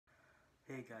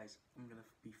Hey guys, I'm gonna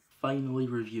be finally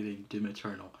reviewing Doom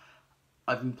Eternal.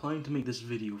 I've been planning to make this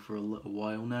video for a little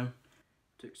while now.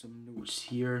 Took some notes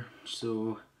here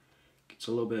so it's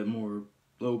a little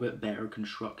bit better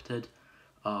constructed.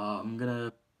 I'm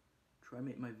gonna try and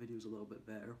make my videos a little bit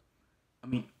better. I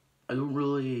mean, I don't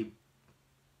really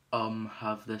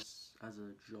have this as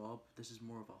a job. This is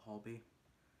more of a hobby.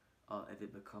 If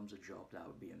it becomes a job, that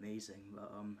would be amazing.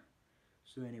 But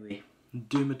so anyway,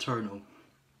 Doom Eternal.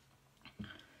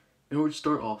 In order to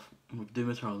start off with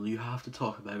Doom Eternal, you have to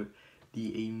talk about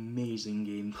the amazing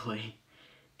gameplay.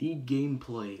 The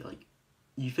gameplay, like,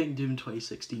 you think Doom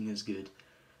 2016 is good.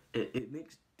 It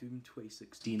makes Doom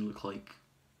 2016 look like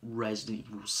Resident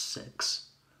Evil 6.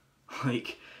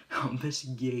 Like, this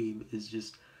game is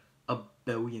just a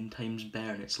billion times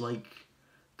better. And it's like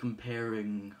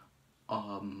comparing,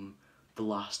 The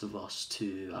Last of Us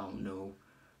to, I don't know,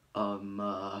 I'm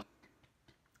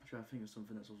trying to think of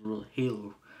something that's also real,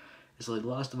 Halo. It's like The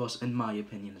Last of Us, in my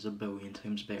opinion, is a billion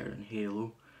times better than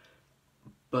Halo.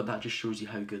 But that just shows you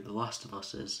how good The Last of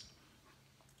Us is.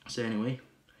 So anyway,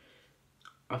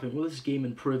 I think what this game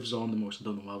improves on the most, I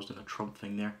don't know why I was doing a Trump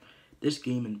thing there. This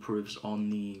game improves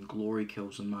on the glory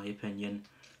kills, in my opinion.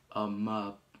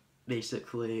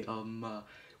 Basically,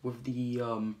 with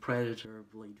the Predator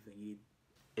blade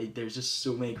thingy, there's just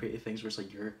so many creative things where it's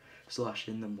like you're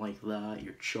slashing them like that,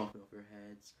 you're chopping off their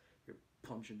heads, you're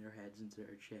punching their heads into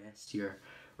their chest, you're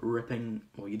ripping,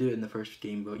 well, you do it in the first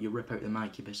game, but you rip out the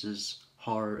Macubus's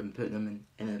heart and put them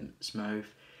in its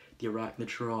mouth. The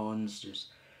Arachnotrons, just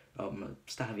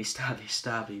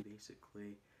stabby,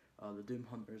 basically. The Doom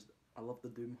Hunters, I love the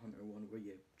Doom Hunter one where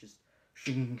you just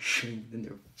shing, and they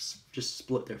just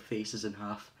split their faces in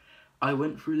half. I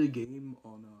went through the game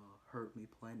on Hurt Me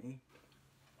Plenty.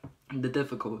 The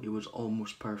difficulty was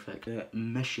almost perfect.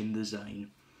 Mission design.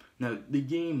 Now, the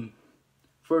game,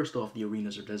 first off, the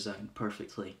arenas are designed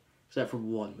perfectly, except for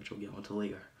one, which I'll get onto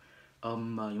later. You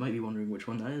might be wondering which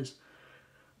one that is.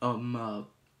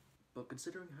 But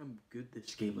considering how good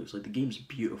this game looks, like, the game's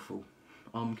beautiful.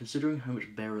 Considering how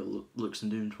much better it looks in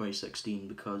Doom 2016,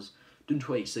 because Doom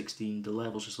 2016, the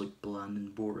levels just look bland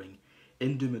and boring.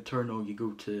 In Doom Eternal, you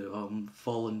go to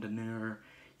Fallen Daenerys,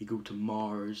 you go to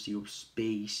Mars, you go to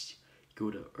space, you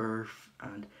go to Earth,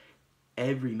 and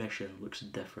every mission looks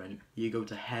different. You go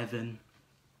to heaven.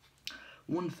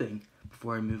 One thing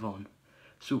before I move on.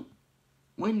 So,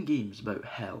 when games about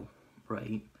hell,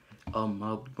 right?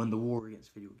 When the war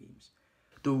against video games,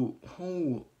 the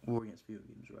whole war against video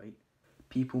games, right?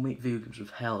 People make video games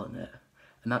with hell in it,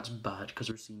 and that's bad because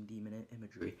we're seeing demon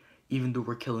imagery, even though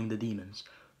we're killing the demons.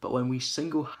 But when we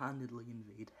single-handedly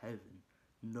invade heaven,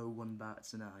 no one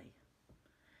bats an eye.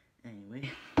 Anyway,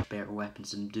 better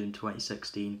weapons in Doom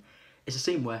 2016. It's the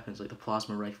same weapons, like the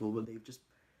plasma rifle, but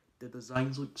the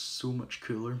designs look so much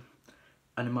cooler.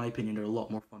 And in my opinion, they're a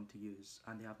lot more fun to use,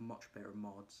 and they have much better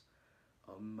mods.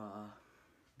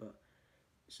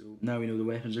 So now we know the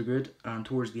weapons are good, and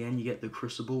towards the end you get the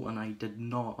Crucible, and I did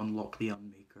not unlock the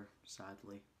Unmaker,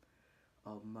 sadly.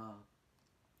 Well,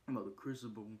 the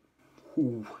Crucible,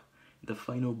 ooh, the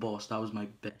final boss, that was my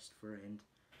best friend.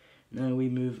 Now we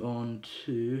move on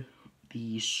to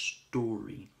the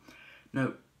story.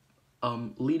 Now,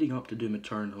 leading up to Doom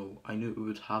Eternal, I knew it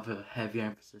would have a heavy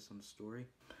emphasis on the story.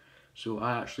 So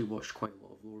I actually watched quite a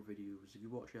lot of lore videos. If you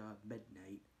watch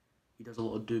Midnight, he does a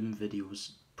lot of Doom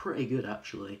videos. Pretty good,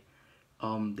 actually.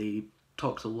 They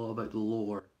talked a lot about the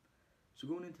lore. So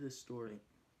going into this story,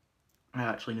 I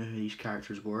actually knew who these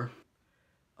characters were.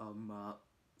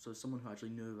 So as someone who actually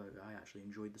knew about it, I actually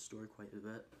enjoyed the story quite a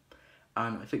bit.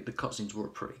 And I think the cutscenes were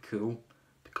pretty cool,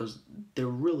 because they're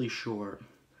really short.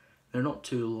 They're not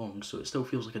too long, so it still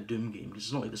feels like a Doom game, because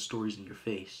it's not like the story's in your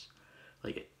face.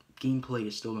 Like, gameplay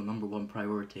is still the #1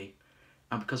 priority.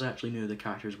 And because I actually knew who the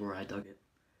characters were, I dug it.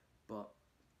 But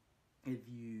if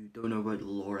you don't know about the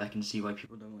lore, I can see why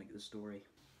people don't like the story.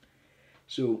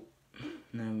 So,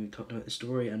 now we've talked about the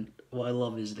story, and what I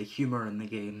love is the humor in the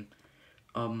game.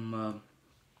 I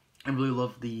really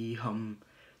love the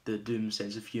Doom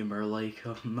sense of humor, like,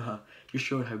 just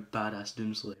showing how badass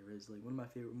Doomslayer is. Like, one of my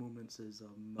favorite moments is,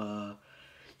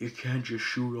 you can't just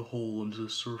shoot a hole into the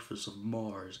surface of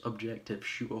Mars. Objective,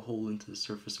 shoot a hole into the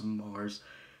surface of Mars.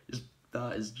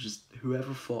 That is just,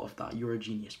 whoever thought of that, you're a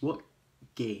genius. What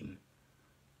game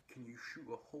can you shoot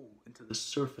a hole into the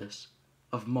surface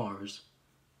of Mars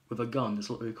with a gun? It's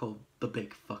literally called the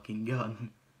Big Fucking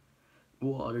Gun.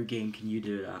 What other game can you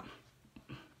do that?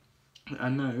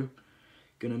 And now,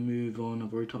 gonna move on.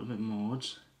 I've already talked about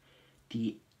mods.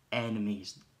 The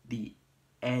enemies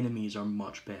are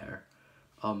much better.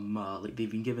 Like, they've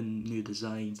been given new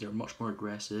designs. They're much more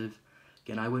aggressive.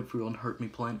 Again, I went through on Hurt Me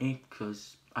Plenty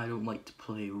because I don't like to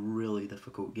play really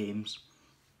difficult games.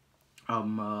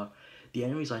 The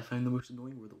enemies I found the most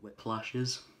annoying were the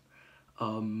Whiplashes,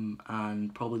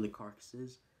 and probably the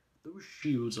Carcasses. Those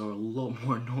shields are a lot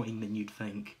more annoying than you'd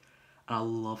think. And I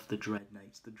love the Dread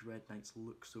Knights. The Dread Knights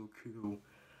look so cool.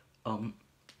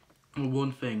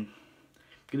 One thing,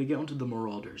 I'm gonna get onto the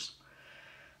Marauders.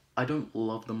 I don't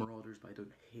love the Marauders, but I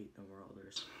don't hate the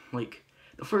Marauders. Like,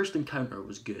 the first encounter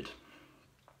was good,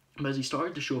 but as he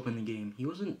started to show up in the game, he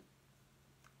wasn't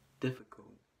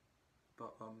difficult,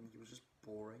 but he was just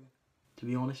boring. To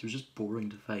be honest, he was just boring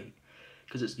to fight,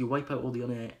 because it's you wipe out all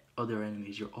the other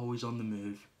enemies, you're always on the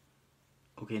move.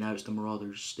 Okay, now it's the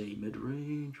Marauders. Stay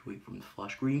mid-range, wait for him to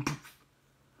flash green, poof.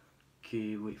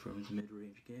 Okay, wait for him to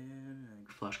mid-range again, and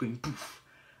flash green, poof.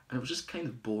 And it was just kind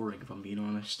of boring, if I'm being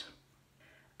honest.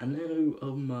 And now,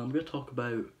 I'm going to talk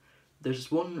about, there's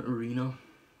this one arena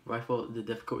where I thought the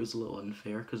difficulty was a little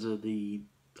unfair because of the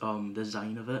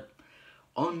design of it.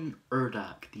 On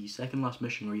Urdak, the second last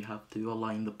mission where you have to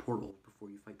align the portal before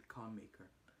you fight the Khan Maker.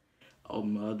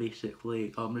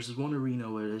 Basically, there's this one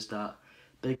arena where there's that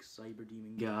big cyber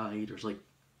demon guy, there's like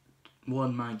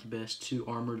one Mancubus, 2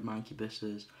 armored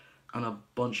Mancubuses, and a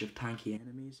bunch of tanky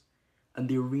enemies. And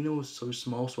the arena was so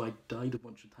small, so I died a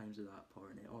bunch of times at that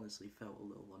part, and it honestly felt a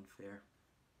little unfair.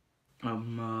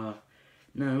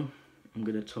 Now, I'm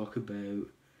going to talk about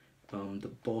the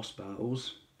boss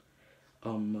battles.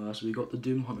 So we got the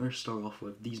Doom Hunter to start off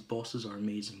with. These bosses are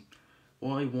amazing.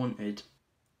 What I wanted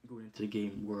going into the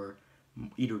game were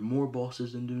either more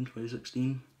bosses than Doom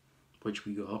 2016, which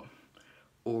we got,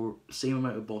 or same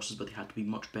amount of bosses, but they had to be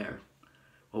much better.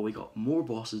 Well, we got more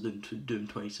bosses than Doom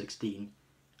 2016,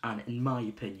 and in my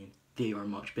opinion, they are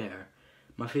much better.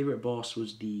 My favourite boss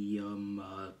was the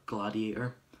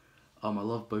Gladiator. I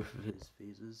love both of his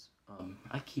phases.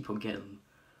 I keep on getting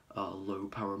low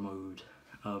power mode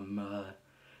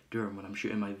during when I'm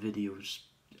shooting my videos,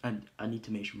 and I need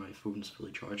to make sure my phone's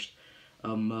fully charged. I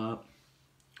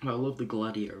love the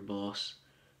Gladiator boss.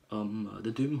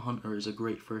 The Doom Hunter is a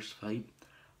great first fight.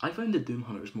 I found the Doom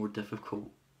Hunters more difficult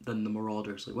than the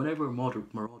Marauders. Like, whenever a Marauder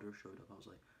showed up, I was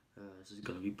like, this is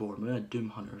gonna be boring. When a Doom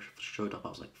Hunter showed up, I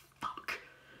was like, fuck.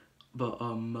 But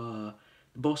the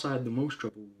boss I had the most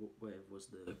trouble with was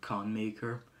the Khan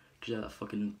Maker, because that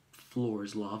fucking floor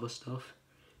is lava stuff.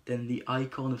 Then the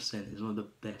Icon of Sin is one of the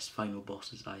best final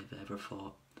bosses I've ever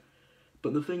fought.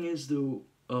 But the thing is though,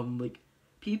 like,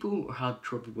 people had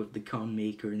trouble with the Khan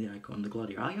Maker and the Icon and the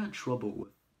Gladiator. I had trouble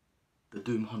with the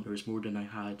Doom Hunters more than I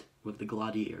had with the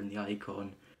Gladiator and the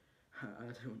Icon.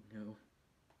 I don't know.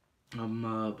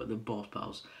 But the boss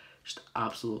battles, just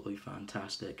absolutely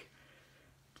fantastic.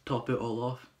 To top it all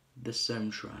off, the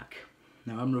soundtrack.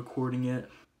 Now I'm recording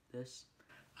this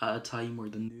at a time where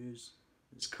the news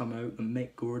has come out and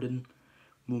Mick Gordon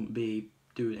won't be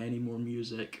doing any more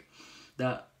music.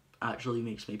 That actually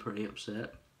makes me pretty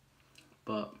upset.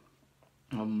 But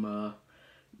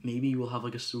maybe we'll have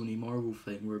like a Sony Marvel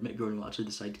thing where Mick Gordon will actually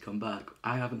decide to come back.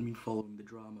 I haven't been following the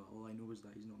drama. All I know is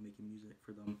that he's not making music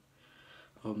for them.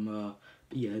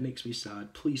 But yeah, it makes me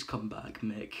sad. Please come back,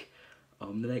 Mick.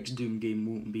 The next Doom game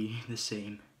won't be the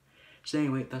same. So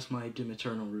anyway, that's my Doom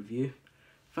Eternal review.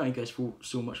 Thank you guys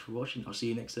so much for watching. I'll see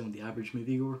you next time with The Average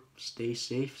Moviegoer. Stay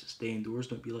safe, stay indoors,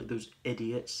 don't be like those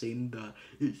idiots saying that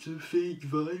it's a fake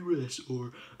virus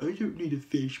or I don't need a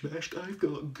face mask, I've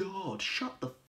got God. Shut the